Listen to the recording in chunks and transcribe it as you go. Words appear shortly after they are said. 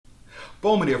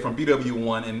BWOne here from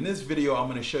BWOne. In this video, I'm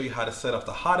going to show you how to set up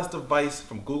the hottest device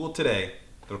from Google today,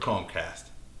 the Chromecast.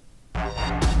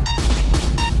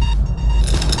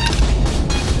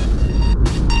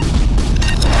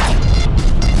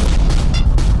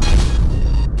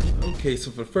 Okay, so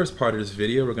for the first part of this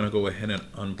video, we're going to go ahead and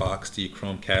unbox the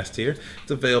Chromecast here.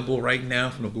 It's available right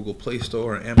now from the Google Play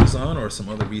Store or Amazon or some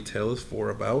other retailers for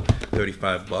about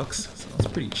 35 bucks. So it's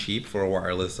pretty cheap for a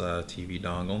wireless TV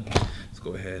dongle. Let's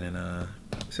go ahead and, it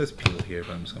says peel here,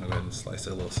 but I'm just going to go ahead and slice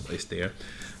it a little slice there.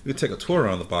 We can take a tour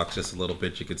around the box just a little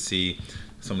bit. You can see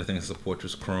some of the things that support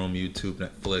just Chrome, YouTube,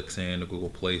 Netflix, and the Google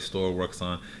Play Store. Works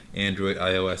on Android,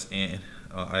 iOS, and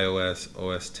iOS,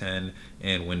 OS 10,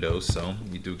 and Windows. So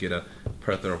you do get a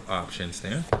plethora of options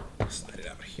there. Slide it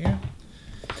out here.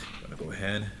 I'm gonna go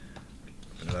ahead,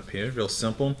 open it up here. Real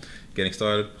simple. Getting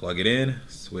started, plug it in,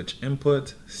 switch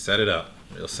input, set it up.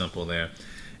 Real simple there.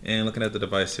 And looking at the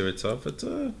device here itself, it's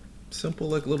a simple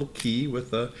like little key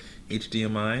with a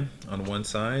HDMI on one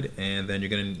side, and then you're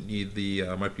going to need the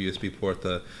micro USB port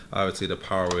to obviously to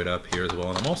power it up here as well.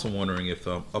 And I'm also wondering if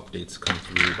updates come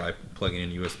through by plugging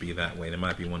in USB that way. There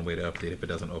might be one way to update if it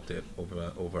doesn't update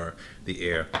over the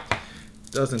air.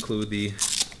 It does include the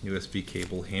USB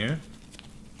cable here.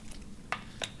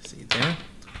 See there,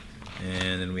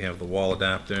 and then we have the wall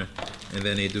adapter, and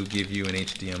then they do give you an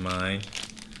HDMI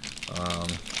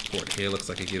port here. Looks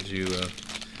like it gives you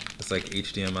it's like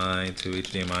HDMI to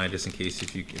HDMI, just in case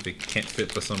if it can't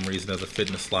fit for some reason, doesn't fit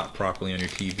in the slot properly on your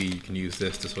TV, you can use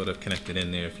this to sort of connect it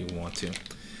in there if you want to.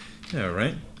 All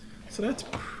right, so that's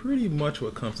pretty much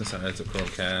what comes inside the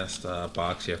Chromecast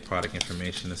box. You have product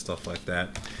information and stuff like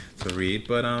that to read,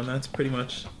 but that's pretty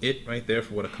much it right there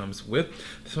for what it comes with.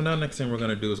 So now next thing we're going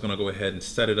to do is going to go ahead and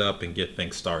set it up and get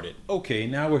things started. Okay,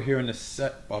 now we're here in the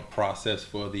setup process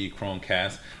for the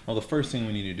Chromecast. Well, the first thing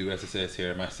we need to do, as it says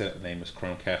here, my setup name is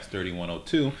Chromecast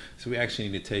 3102, so we actually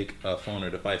need to take a phone or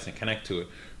device and connect to it.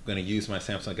 We're going to use my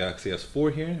Samsung Galaxy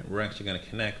S4 here. We're actually going to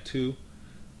connect to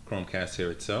Chromecast here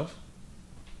itself.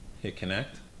 Hit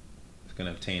connect. It's going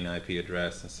to obtain an IP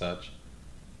address and such,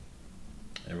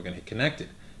 and we're going to hit connected.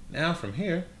 Now from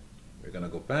here, we're going to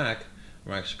go back.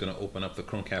 We're actually going to open up the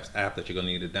Chromecast app that you're going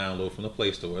to need to download from the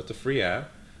Play Store. It's a free app,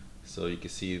 so you can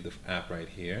see the app right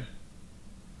here.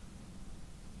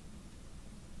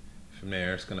 From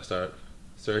there, it's going to start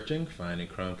searching, finding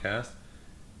Chromecast,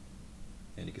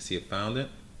 and you can see it found it,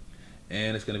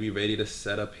 and it's going to be ready to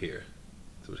set up here.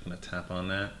 So we're just going to tap on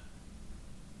that,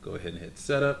 go ahead and hit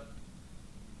setup.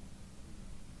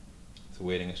 It's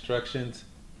awaiting instructions.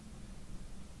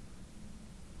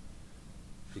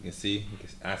 You can see, you can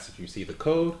ask if you see the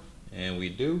code, and we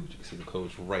do. You can see the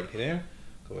code's right there.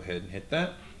 Go ahead and hit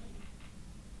that.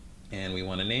 And we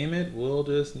want to name it. We'll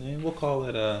call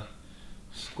it a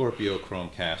Scorpio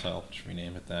Chromecast. I'll just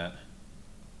rename it that.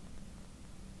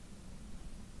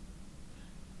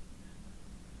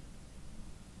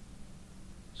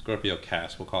 Scorpio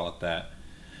Cast, we'll call it that.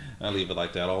 I'll leave it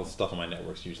like that. All the stuff on my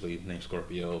networks usually named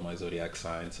Scorpio, my zodiac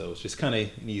sign, so it's just kind of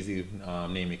an easy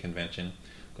naming convention.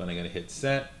 Going to hit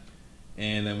set,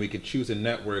 and then we could choose a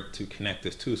network to connect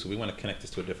this to. So we want to connect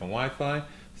this to a different Wi-Fi,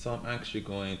 so I'm actually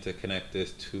going to connect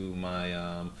this to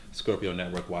my Scorpio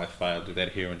network Wi-Fi. I'll do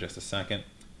that here in just a second.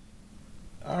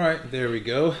 Alright, there we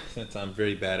go. Since I'm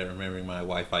very bad at remembering my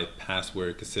Wi-Fi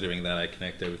password, considering that I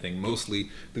connect everything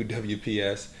mostly through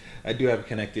WPS, I do have it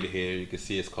connected here. You can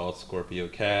see it's called Scorpio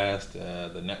Cast,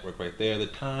 the network right there, the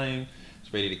time,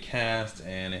 it's ready to cast,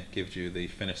 and it gives you the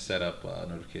finished setup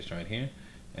notification right here.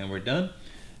 And we're done.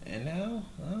 And now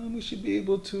we should be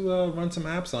able to run some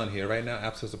apps on here. Right now,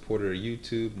 apps are supported are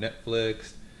YouTube,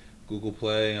 Netflix, Google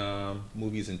Play,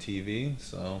 movies and TV.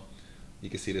 So you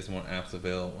can see there's more apps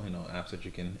available, apps that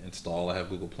you can install. I have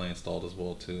Google Play installed as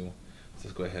well too. So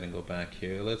let's go ahead and go back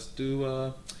here. Let's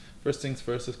do, first things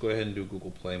first, let's go ahead and do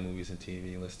Google Play, movies and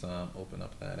TV. Let's open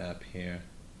up that app here.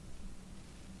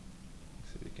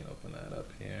 Let's see if we can open that up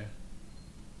here.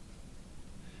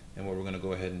 And what we're going to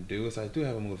go ahead and do is I do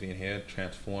have a movie in here,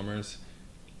 Transformers,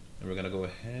 and we're going to go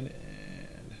ahead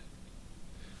and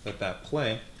let that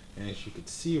play. And as you can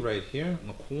see right here in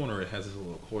the corner, it has this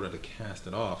little quarter to cast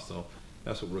it off. So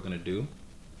that's what we're going to do.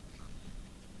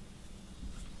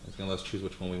 It's going to let us choose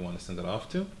which one we want to send it off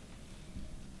to. It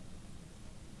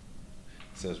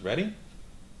says ready,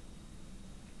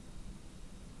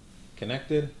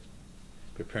 connected,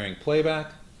 preparing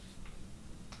playback.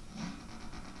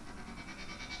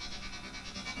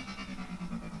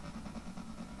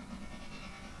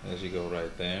 As you go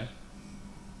right there,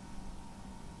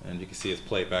 and you can see it's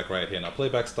playback right here. Now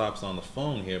playback stops on the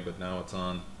phone here, but now it's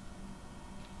on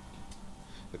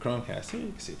the Chromecast here. You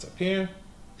can see it's up here.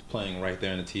 It's playing right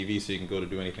there on the TV, so you can go to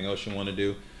do anything else you want to do.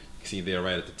 You can see there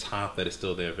right at the top that it's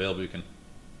still there available. You can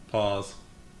pause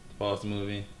the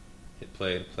movie, hit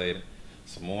play to play it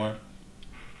some more.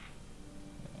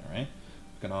 All right.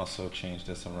 We can also change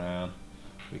this around.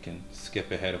 We can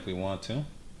skip ahead if we want to.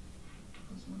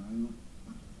 As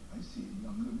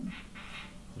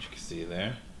you can see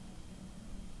there.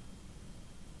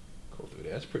 Go through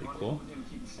there. That's pretty cool.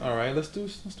 All right, let's do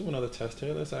another test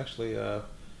here. Let's actually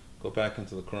go back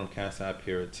into the Chromecast app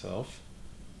here itself.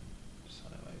 Just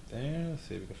highlight there. Let's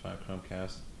see if we can find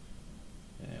Chromecast.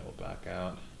 And we'll back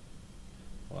out.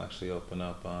 We'll actually open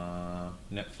up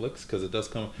Netflix, because it does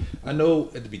come. I know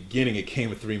at the beginning it came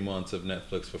with 3 months of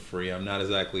Netflix for free. I'm not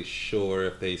exactly sure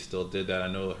if they still did that. I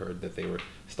heard that they were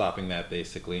stopping that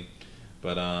basically.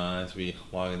 But as we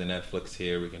log into Netflix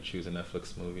here, we can choose a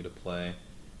Netflix movie to play.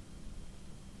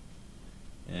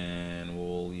 And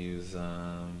we'll use,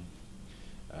 I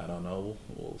don't know,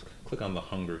 we'll click on the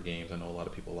Hunger Games. I know a lot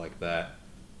of people like that.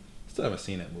 Still haven't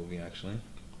seen that movie actually.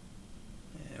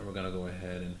 And we're gonna go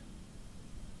ahead and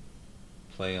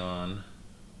play on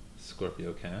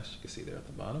Cast. You can see there at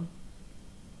the bottom.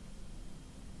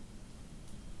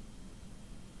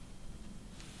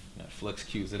 Netflix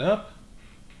queues it up.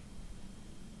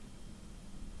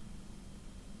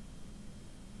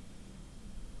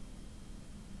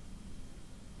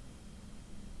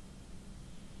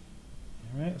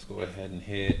 All right, let's go ahead and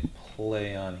hit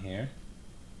play on here.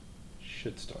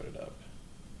 Should start it up.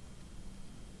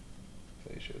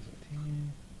 Play shows with TV.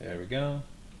 There we go.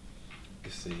 You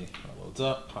can see it loads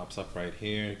up, pops up right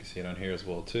here. You can see it on here as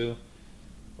well too.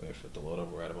 Wait for it to load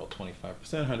up. We're at about 25%,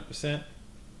 100%.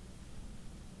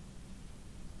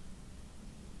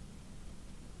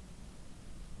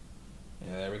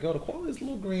 Yeah, there we go. The quality is a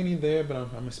little grainy there, but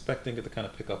I'm expecting it to kind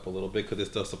of pick up a little bit because this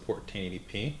does support 1080p.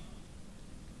 See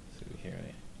if we hear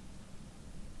any.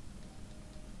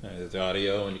 There's the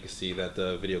audio, and you can see that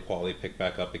the video quality picked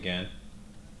back up again.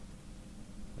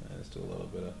 Let's do a little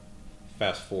bit of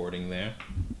fast forwarding there.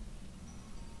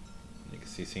 You can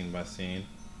see scene by scene.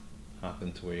 Hop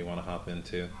into where you want to hop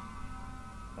into,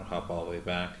 or hop all the way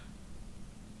back.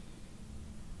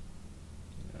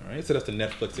 Alright, so that's the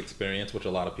Netflix experience, which a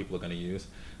lot of people are going to use.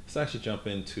 Let's actually jump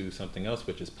into something else,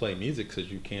 which is play music,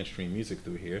 because you can stream music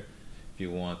through here if you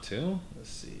want to.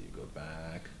 Let's see, go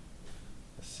back.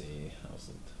 Let's see, I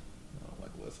don't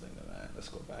like listening to that. Let's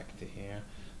go back to here.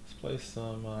 Let's play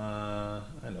some, I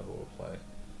know who we'll play.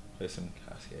 Play some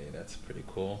Cascade, that's pretty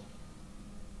cool.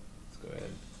 Let's go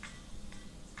ahead.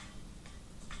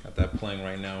 Got that playing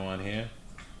right now on here.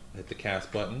 Hit the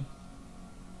cast button.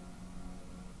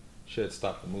 Should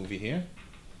stop the movie here.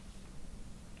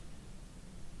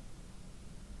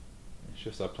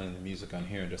 Should start playing the music on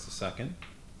here in just a second.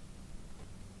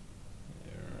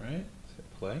 Alright, let's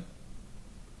hit play.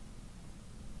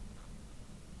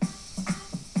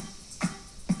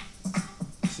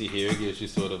 See here, it gives you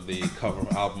sort of the cover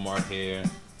album art here,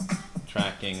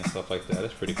 tracking and stuff like that.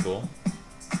 It's pretty cool.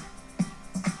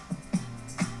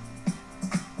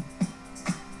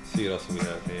 See what else we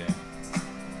have here.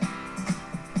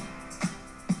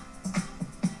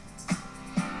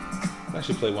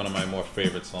 Actually play one of my more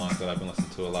favorite songs that I've been listening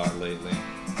to a lot lately.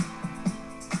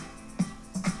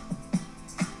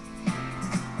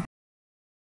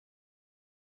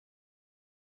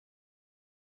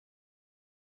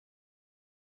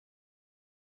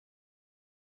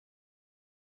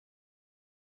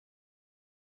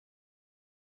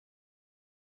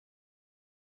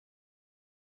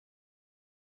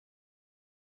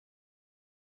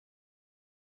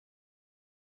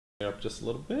 Up just a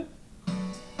little bit.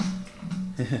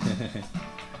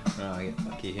 I'll get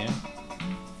lucky here.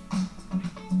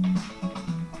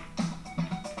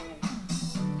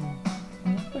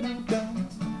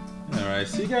 Alright,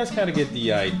 so you guys kind of get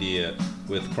the idea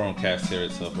with Chromecast here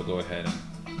itself. We'll go ahead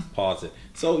and pause it.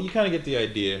 So you kind of get the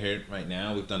idea here right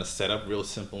now. We've done a setup, real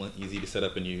simple and easy to set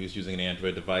up and use using an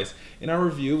Android device. In our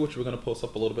review, which we're going to post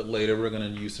up a little bit later, we're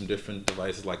going to use some different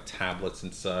devices like tablets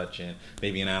and such, and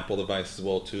maybe an Apple device as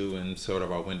well too, and sort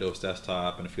of our Windows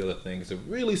desktop and a few other things to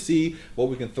really see what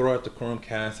we can throw at the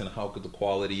Chromecast and how good the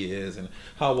quality is and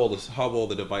how well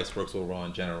the device works overall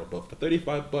in general. But for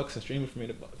 $35 and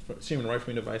streaming right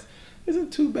from your device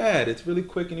isn't too bad. It's really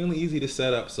quick and really easy to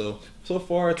set up. So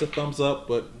far it's a thumbs up,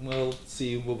 but we'll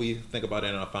see what we think about it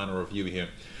in our final review here.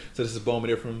 So this is BWOne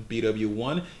here from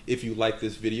BWOne. If you like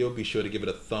this video, be sure to give it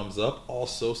a thumbs up.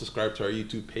 Also, subscribe to our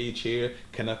YouTube page here.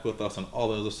 Connect with us on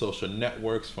all other social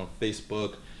networks from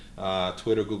Facebook,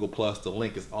 Twitter, Google+. The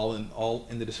link is all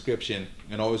in the description.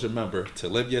 And always remember to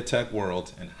live your tech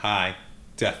world in high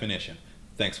definition.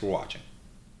 Thanks for watching.